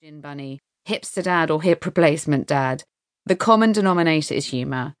bin bunny, hipster dad or hip replacement dad. The common denominator is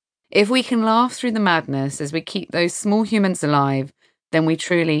humour. If we can laugh through the madness as we keep those small humans alive, then we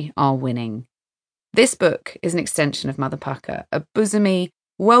truly are winning. This book is an extension of Mother Pukka, a bosomy,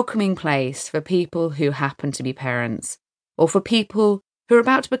 welcoming place for people who happen to be parents, or for people who are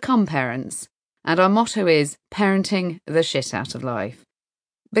about to become parents. And our motto is parenting the shit out of life.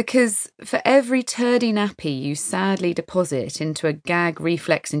 Because for every turdy nappy you sadly deposit into a gag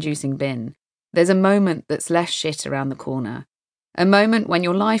reflex-inducing bin, there's a moment that's less shit around the corner. A moment when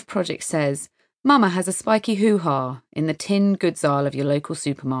your life project says, Mama has a spiky hoo-ha in the tin goods aisle of your local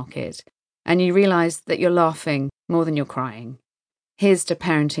supermarket, and you realise that you're laughing more than you're crying. Here's to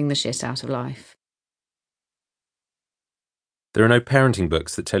parenting the shit out of life. There are no parenting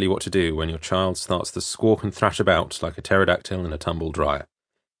books that tell you what to do when your child starts to squawk and thrash about like a pterodactyl in a tumble dryer.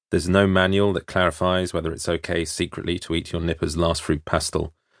 There's no manual that clarifies whether it's okay secretly to eat your nipper's last fruit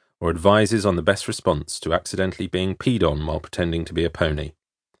pastel, or advises on the best response to accidentally being peed on while pretending to be a pony.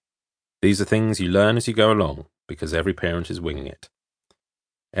 These are things you learn as you go along, because every parent is winging it.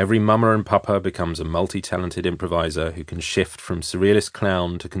 Every mama and papa becomes a multi-talented improviser who can shift from surrealist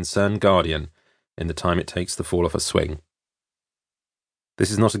clown to concerned guardian in the time it takes to fall off a swing.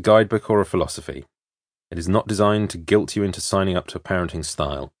 This is not a guidebook or a philosophy. It is not designed to guilt you into signing up to a parenting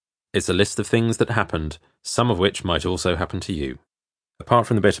style. It's a list of things that happened, some of which might also happen to you. Apart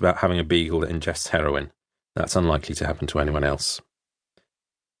from the bit about having a beagle that ingests heroin, that's unlikely to happen to anyone else.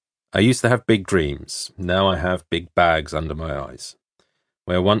 I used to have big dreams, now I have big bags under my eyes.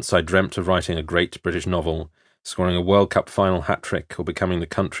 Where once I dreamt of writing a great British novel, scoring a World Cup final hat-trick, or becoming the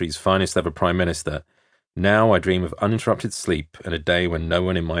country's finest ever Prime Minister, now I dream of uninterrupted sleep and a day when no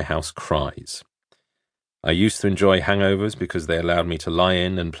one in my house cries. I used to enjoy hangovers because they allowed me to lie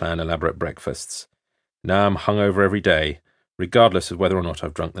in and plan elaborate breakfasts. Now I'm hungover every day, regardless of whether or not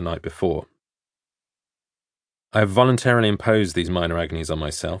I've drunk the night before. I have voluntarily imposed these minor agonies on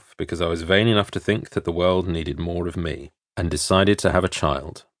myself because I was vain enough to think that the world needed more of me, and decided to have a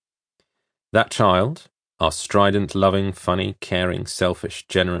child. That child, our strident, loving, funny, caring, selfish,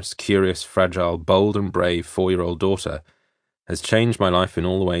 generous, curious, fragile, bold and brave 4-year-old daughter, has changed my life in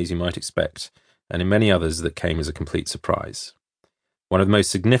all the ways you might expect, and in many others that came as a complete surprise. One of the most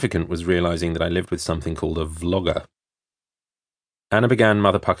significant was realising that I lived with something called a vlogger. Anna began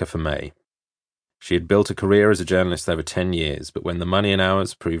Mother Pukka for May. She had built a career as a journalist over 10 years, but when the money and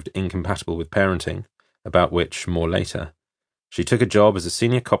hours proved incompatible with parenting, about which more later, she took a job as a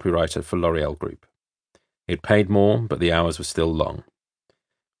senior copywriter for L'Oreal Group. It paid more, but the hours were still long.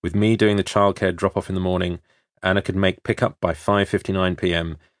 With me doing the childcare drop-off in the morning, Anna could make pick-up by 5:59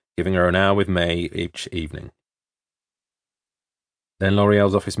 p.m, giving her an hour with May each evening. Then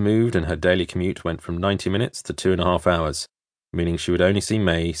L'Oreal's office moved and her daily commute went from 90 minutes to 2.5 hours, meaning she would only see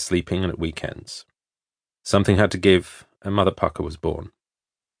May sleeping and at weekends. Something had to give, and Mother Pukka was born.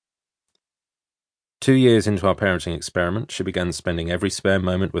 2 years into our parenting experiment, she began spending every spare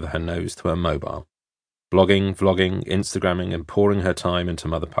moment with her nose to her mobile, blogging, vlogging, Instagramming, and pouring her time into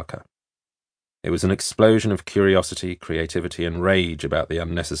Mother Pukka. It was an explosion of curiosity, creativity, and rage about the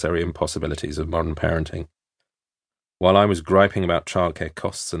unnecessary impossibilities of modern parenting. While I was griping about childcare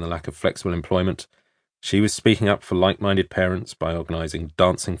costs and the lack of flexible employment, she was speaking up for like-minded parents by organising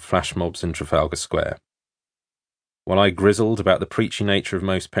dancing flash mobs in Trafalgar Square. While I grizzled about the preachy nature of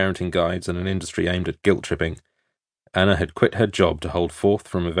most parenting guides and an industry aimed at guilt-tripping, Anna had quit her job to hold forth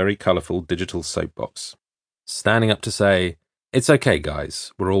from a very colourful digital soapbox, standing up to say, "It's okay,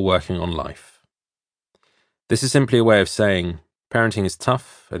 guys, we're all working on life." This is simply a way of saying, parenting is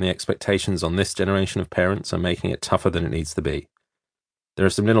tough, and the expectations on this generation of parents are making it tougher than it needs to be. There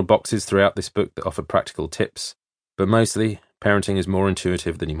are some little boxes throughout this book that offer practical tips, but mostly, parenting is more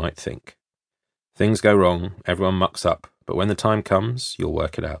intuitive than you might think. Things go wrong, everyone mucks up, but when the time comes, you'll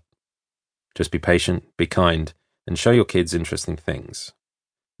work it out. Just be patient, be kind, and show your kids interesting things.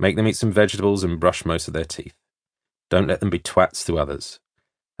 Make them eat some vegetables and brush most of their teeth. Don't let them be twats to others.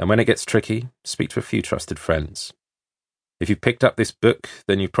 And when it gets tricky, speak to a few trusted friends. If you've picked up this book,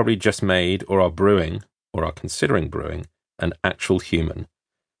 then you've probably just made, or are brewing, or are considering brewing, an actual human,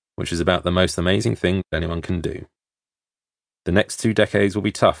 which is about the most amazing thing anyone can do. The next 2 decades will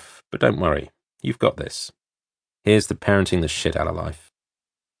be tough, but don't worry, you've got this. Here's to parenting the shit out of life.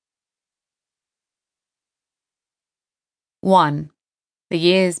 1. The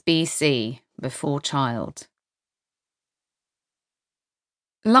years BC, before child.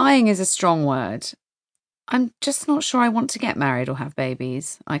 Lying is a strong word. I'm just not sure I want to get married or have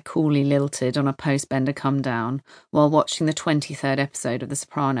babies, I coolly lilted on a post-bender come-down while watching the 23rd episode of The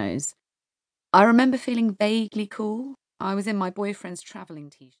Sopranos. I remember feeling vaguely cool. I was in my boyfriend's travelling t-shirt.